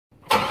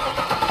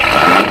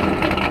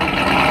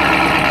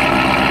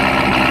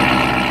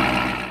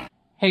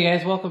Hey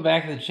guys, welcome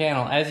back to the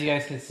channel. As you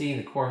guys can see,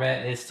 the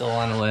Corvette is still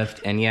on the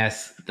lift, and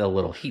yes, the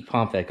little heat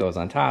pump that goes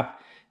on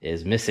top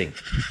is missing.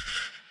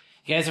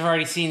 You guys have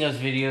already seen those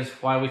videos,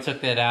 why we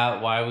took that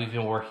out, why we've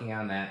been working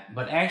on that.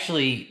 But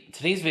actually,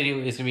 today's video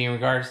is going to be in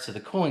regards to the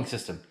cooling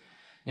system.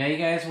 Now, you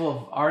guys will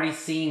have already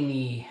seen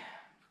the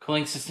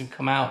cooling system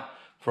come out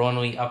for when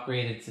we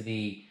upgraded to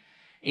the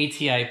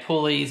ATI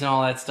pulleys and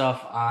all that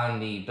stuff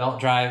on the belt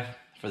drive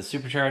for the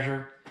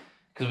supercharger,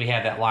 because we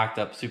had that locked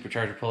up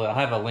supercharger pulley. I'll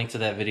have a link to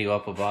that video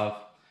up above.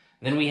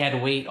 Then we had to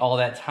wait all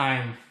that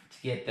time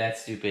to get that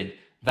stupid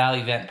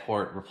valley vent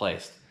port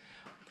replaced.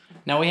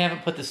 Now we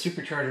haven't put the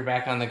supercharger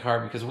back on the car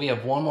because we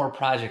have one more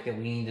project that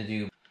we need to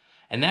do.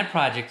 And that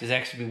project is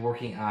actually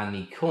working on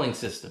the cooling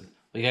system.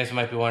 Well, you guys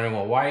might be wondering,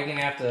 well, why are you going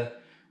to have to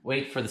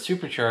wait for the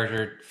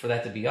supercharger for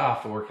that to be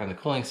off to work on the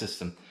cooling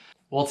system?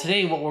 Well,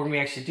 today what we're going to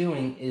be actually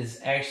doing is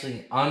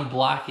actually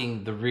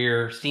unblocking the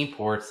rear steam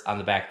ports on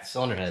the back of the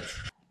cylinder heads.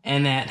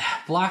 And that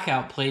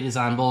blockout plate is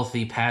on both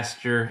the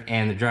passenger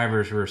and the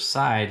driver's rear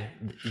side.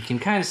 You can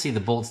kind of see the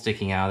bolt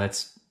sticking out.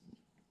 That's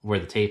where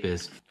the tape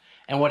is.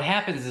 And what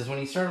happens is when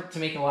you start to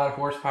make a lot of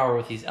horsepower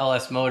with these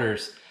LS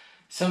motors,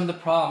 some of the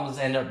problems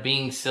end up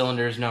being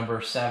cylinders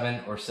number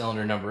 7 or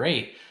cylinder number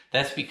 8.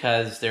 That's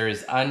because there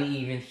is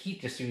uneven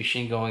heat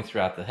distribution going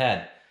throughout the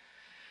head.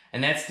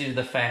 And that's due to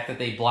the fact that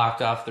they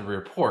blocked off the rear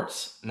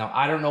ports. Now,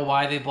 I don't know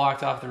why they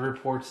blocked off the rear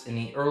ports. In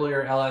the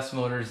earlier LS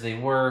motors, they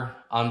were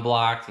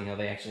unblocked. You know,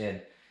 they actually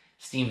had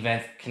steam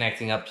vents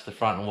connecting up to the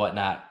front and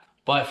whatnot.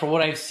 But for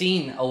what I've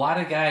seen, a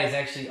lot of guys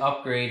actually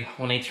upgrade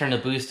when they turn the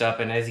boost up.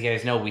 And as you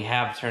guys know, we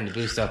have turned the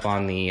boost up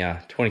on the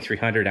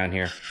 2300 down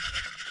here.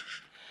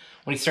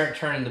 When you start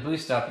turning the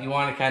boost up, you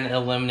want to kind of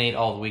eliminate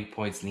all the weak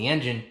points in the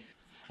engine.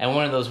 And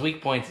one of those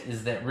weak points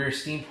is that rear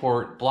steam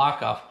port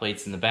block-off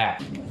plates in the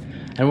back.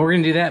 And we're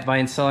going to do that by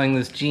installing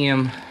this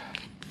GM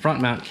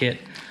front mount kit.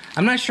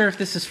 I'm not sure if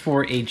this is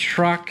for a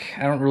truck.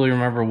 I don't really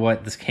remember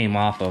what this came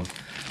off of.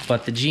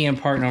 But the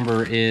GM part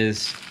number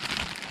is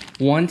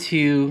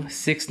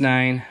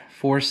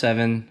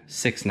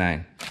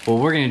 12694769. What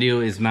we're going to do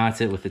is mount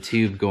it with the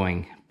tube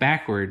going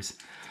backwards.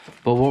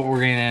 But what we're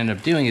going to end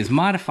up doing is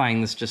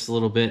modifying this just a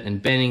little bit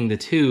and bending the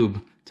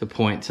tube to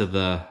point to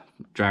the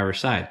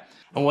driver's side.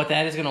 And what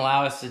that is going to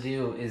allow us to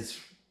do is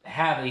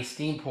have a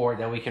steam port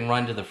that we can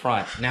run to the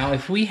front. Now,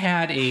 if we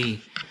had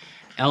a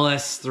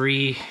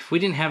LS3, if we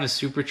didn't have a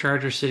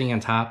supercharger sitting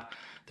on top,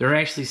 there are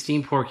actually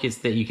steam port kits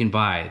that you can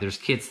buy. There's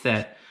kits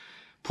that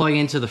plug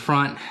into the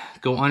front,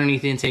 go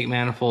underneath the intake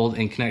manifold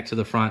and connect to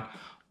the front,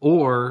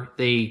 or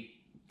they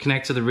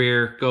connect to the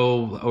rear,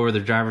 go over the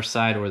driver's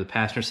side or the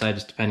passenger side,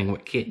 just depending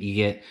what kit you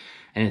get,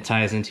 and it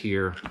ties into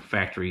your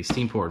factory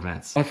steam port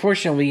vents.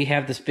 Unfortunately, you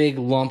have this big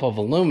lump of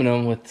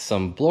aluminum with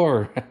some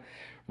blower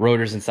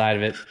rotors inside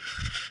of it,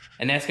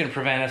 and that's going to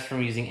prevent us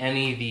from using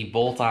any of the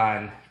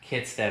bolt-on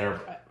kits that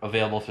are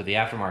available through the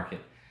aftermarket.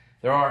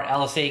 There are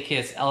LS8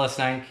 kits,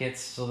 LS9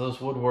 kits, so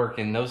those would work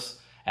in those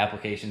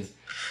applications.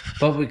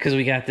 But because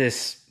we got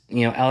this,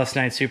 you know,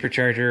 LS9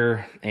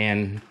 supercharger,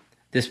 and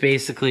this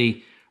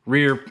basically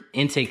rear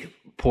intake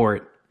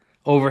port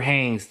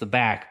overhangs the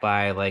back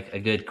by like a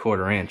good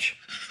 1/4 inch.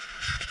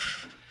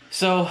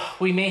 So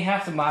we may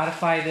have to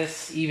modify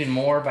this even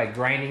more by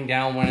grinding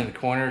down one of the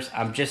corners.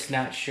 I'm just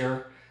not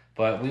sure,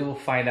 but we will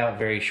find out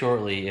very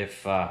shortly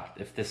if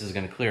this is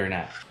going to clear or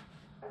not.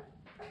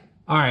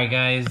 Alright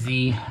guys,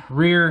 the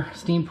rear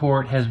steam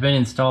port has been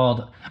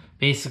installed.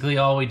 Basically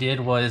all we did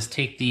was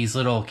take these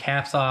little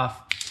caps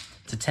off.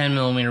 It's a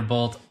 10mm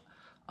bolt,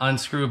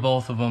 unscrew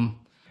both of them.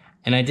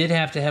 And I did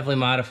have to heavily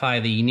modify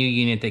the new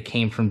unit that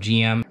came from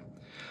GM.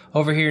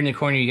 Over here in the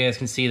corner you guys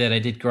can see that I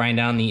did grind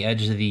down the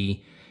edge of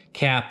the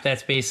cap.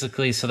 That's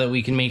basically so that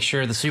we can make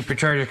sure the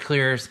supercharger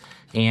clears,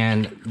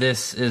 and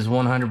this is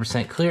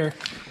 100% clear,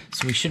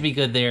 so we should be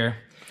good there.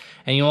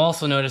 And you'll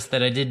also notice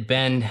that I did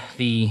bend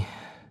the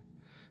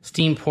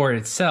steam port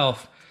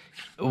itself.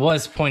 It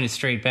was pointed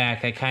straight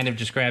back. I kind of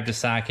just grabbed a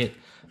socket,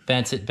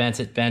 bent it,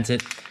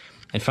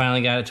 and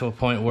finally got it to a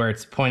point where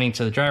it's pointing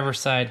to the driver's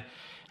side.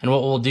 And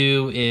what we'll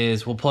do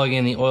is we'll plug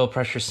in the oil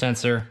pressure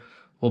sensor,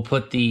 we'll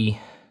put the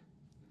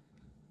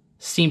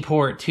steam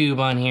port tube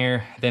on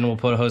here, then we'll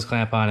put a hose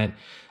clamp on it,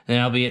 and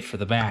that'll be it for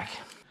the back.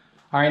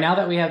 Alright, now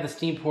that we have the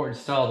steam port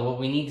installed, what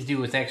we need to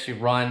do is actually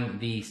run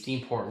the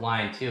steam port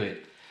line to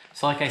it.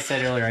 So like I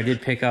said earlier, I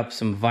did pick up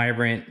some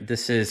Vibrant,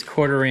 this is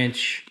 1/4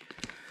 inch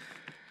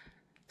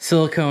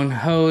silicone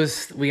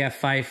hose. We got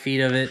 5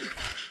 feet of it.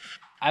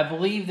 I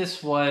believe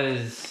this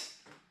was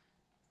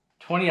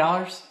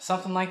 $20,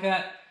 something like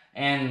that,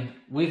 and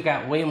we've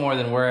got way more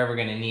than we're ever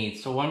going to need.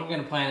 So what I'm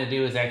going to plan to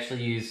do is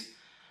actually use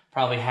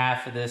probably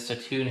half of this, so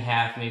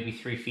 2.5, maybe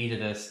 3 feet of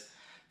this.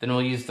 Then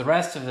we'll use the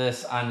rest of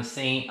this on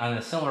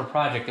a similar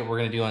project that we're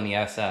going to do on the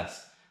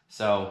SS.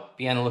 So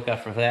be on the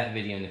lookout for that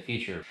video in the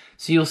future.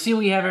 So you'll see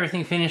we have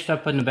everything finished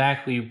up in the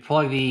back. We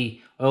plug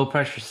the oil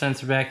pressure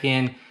sensor back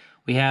in.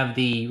 We have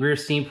the rear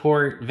steam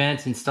port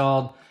vents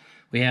installed.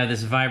 We have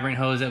this Vibrant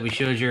hose that we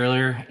showed you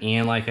earlier,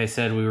 and like I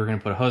said, we were going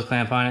to put a hose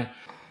clamp on it.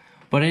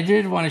 But I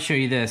did want to show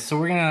you this. So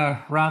we're going to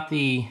route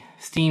the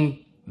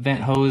steam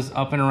vent hose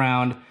up and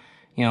around,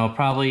 you know,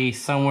 probably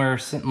somewhere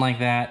sitting like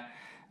that.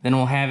 Then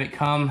we'll have it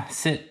come,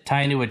 sit,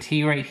 tie into a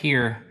T right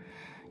here,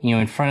 you know,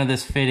 in front of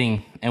this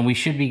fitting, and we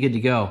should be good to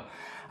go.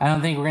 I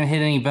don't think we're gonna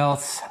hit any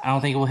belts. I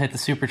don't think we'll hit the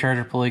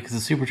supercharger pulley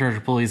because the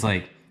supercharger pulley is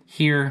like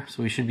here,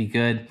 so we should be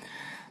good.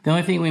 The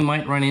only thing we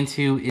might run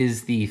into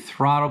is the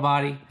throttle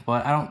body,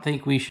 but I don't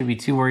think we should be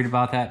too worried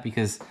about that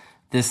because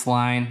this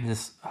line,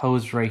 this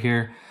hose right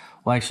here,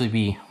 will actually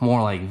be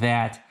more like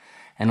that,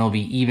 and it'll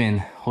be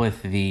even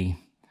with the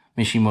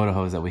Mishimoto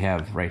hose that we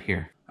have right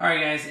here. All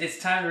right, guys, it's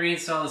time to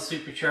reinstall the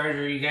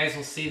supercharger. You guys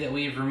will see that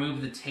we've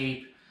removed the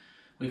tape.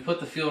 We put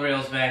the fuel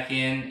rails back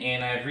in,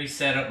 and I've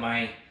reset up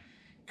my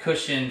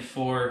cushion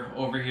for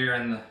over here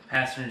on the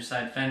passenger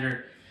side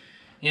fender.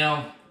 You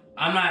know,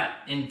 I'm not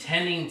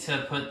intending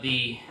to put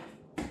the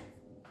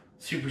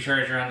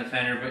supercharger on the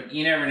fender, but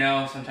you never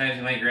know. Sometimes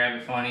you might grab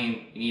it funny and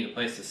you need a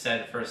place to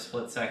set it for a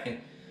split second.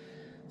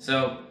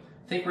 So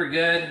I think we're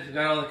good. We've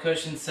got all the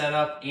cushions set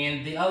up,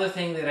 and the other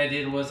thing that I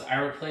did was I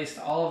replaced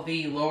all of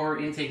the lower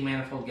intake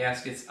manifold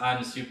gaskets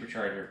on the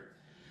supercharger.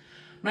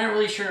 I'm not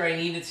really sure I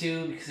needed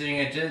to, considering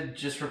I did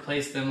just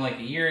replace them like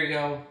a year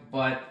ago,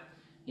 but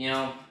you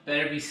know,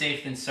 better be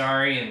safe than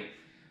sorry.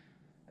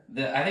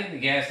 And I think the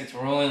gaskets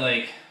were only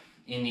like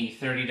in the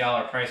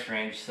 $30 price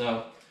range,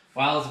 so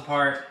while it's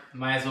apart,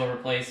 might as well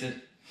replace it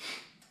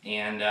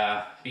and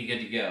be good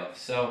to go.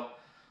 So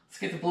let's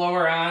get the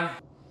blower on.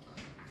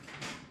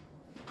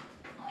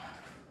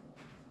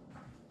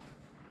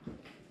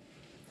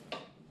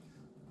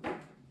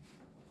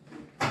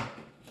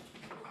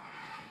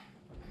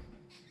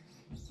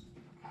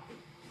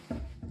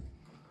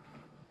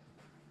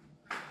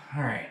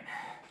 All right.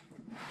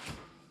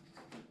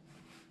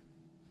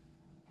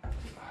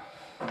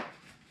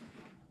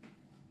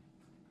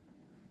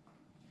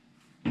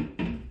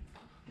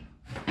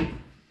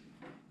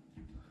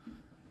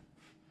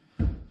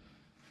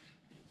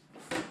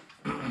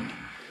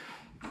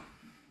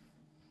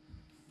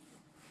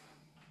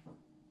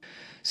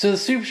 So the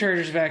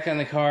supercharger's back on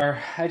the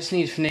car. I just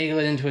need to finagle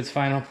it into its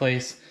final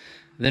place.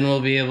 Then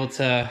we'll be able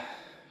to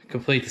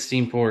complete the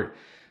steam port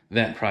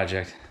vent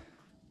project.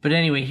 But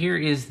anyway, here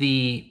is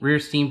the rear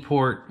steam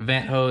port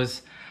vent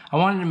hose. I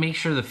wanted to make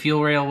sure the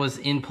fuel rail was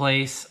in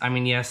place. I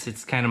mean, yes,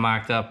 it's kind of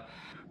mocked up.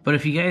 But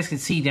if you guys can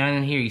see down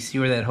in here, you see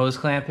where that hose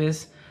clamp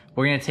is?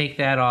 We're gonna take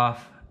that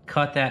off,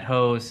 cut that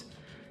hose,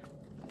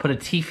 put a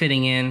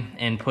T-fitting in,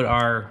 and put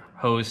our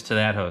hose to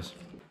that hose.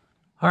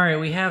 All right,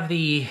 we have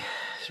the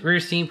rear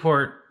steam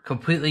port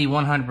completely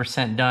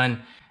 100%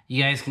 done.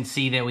 You guys can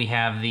see that we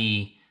have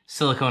the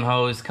silicone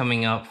hose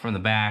coming up from the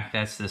back.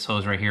 That's this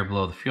hose right here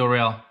below the fuel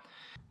rail.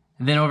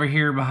 And then over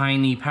here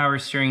behind the power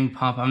steering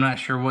pump, I'm not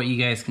sure what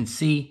you guys can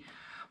see,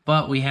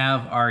 but we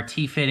have our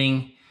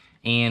T-fitting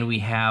and we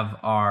have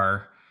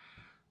our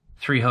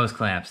 3 hose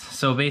clamps.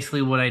 So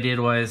basically what I did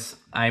was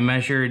I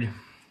measured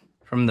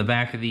from the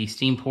back of the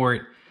steam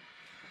port,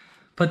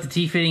 put the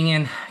T-fitting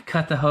in,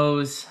 cut the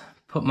hose,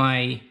 put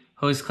my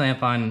hose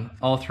clamp on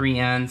all 3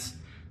 ends.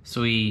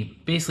 So we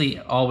basically,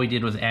 all we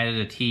did was added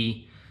a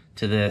T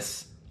to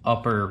this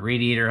upper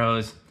radiator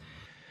hose.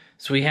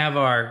 So we have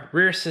our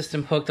rear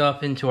system hooked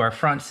up into our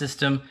front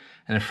system,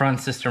 and the front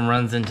system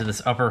runs into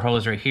this upper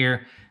hose right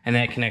here, and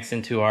that connects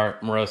into our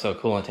Moroso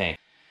coolant tank.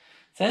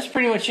 So that's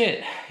pretty much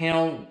it. You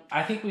know,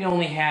 I think we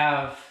only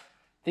have,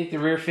 I think the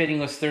rear fitting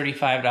was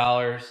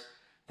 $35.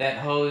 That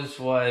hose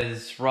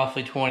was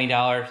roughly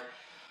 $20.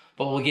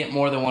 But we'll get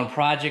more than one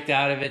project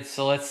out of it.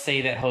 So let's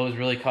say that hose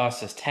really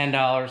cost us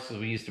 $10 because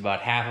we used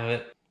about half of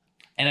it.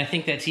 And I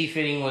think that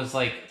T-fitting was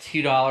like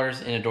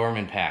 $2 in a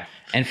Dorman pack.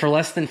 And for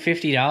less than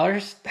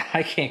 $50,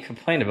 I can't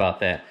complain about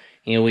that.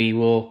 You know, we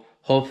will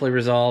hopefully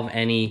resolve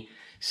any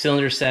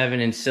cylinder 7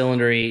 and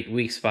cylinder 8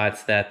 weak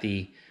spots that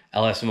the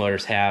LS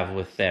motors have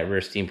with that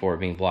rear steam port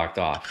being blocked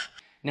off.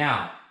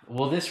 Now,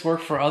 will this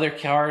work for other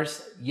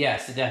cars?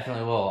 Yes, it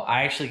definitely will.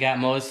 I actually got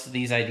most of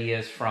these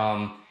ideas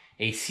from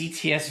a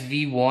CTS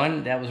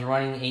V1 that was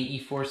running an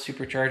E4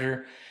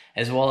 supercharger,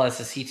 as well as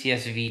a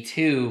CTS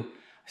V2. I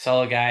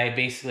saw a guy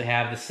basically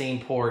have the same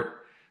port,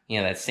 you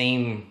know, that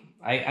same,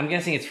 I'm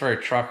guessing it's for a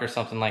truck or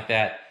something like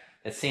that,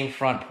 that same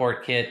front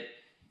port kit,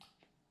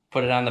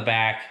 put it on the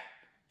back,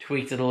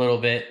 tweaked it a little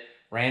bit,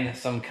 ran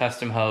some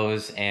custom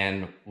hose,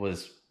 and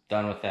was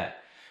done with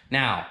that.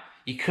 Now,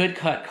 you could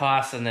cut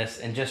costs on this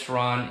and just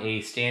run a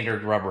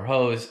standard rubber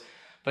hose,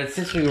 but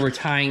since we were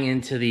tying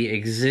into the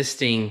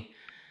existing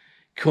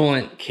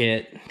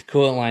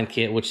coolant line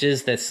kit, which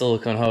is that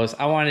silicone hose,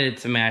 I wanted it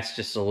to match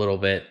just a little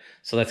bit.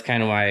 So that's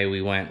kind of why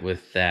we went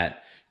with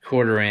that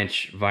 1/4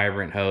 inch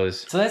vibrant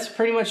hose. So that's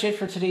pretty much it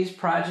for today's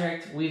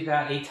project. We've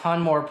got a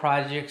ton more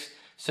projects.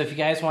 So if you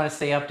guys want to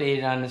stay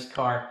updated on this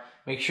car,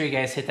 make sure you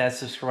guys hit that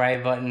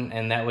subscribe button,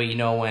 and that way you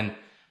know when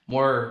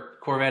more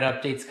Corvette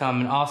updates come,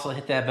 and also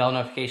hit that bell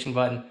notification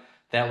button.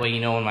 That way you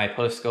know when my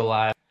posts go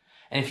live.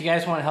 And if you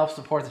guys want to help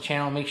support the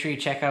channel, make sure you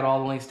check out all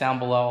the links down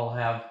below. I'll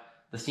have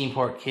the steam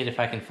port kit if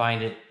I can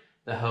find it,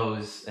 the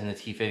hose and the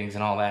T-fittings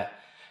and all that.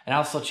 And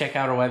also check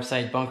out our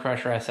website,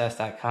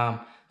 BonecrrusherSS.com.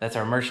 That's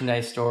our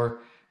merchandise store.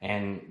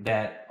 and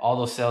that all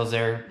those sales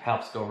there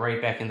helps go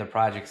right back into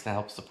projects and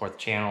help support the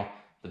channel,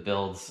 the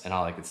builds, and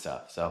all that good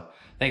stuff. So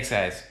thanks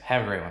guys,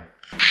 have a great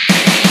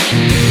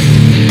one.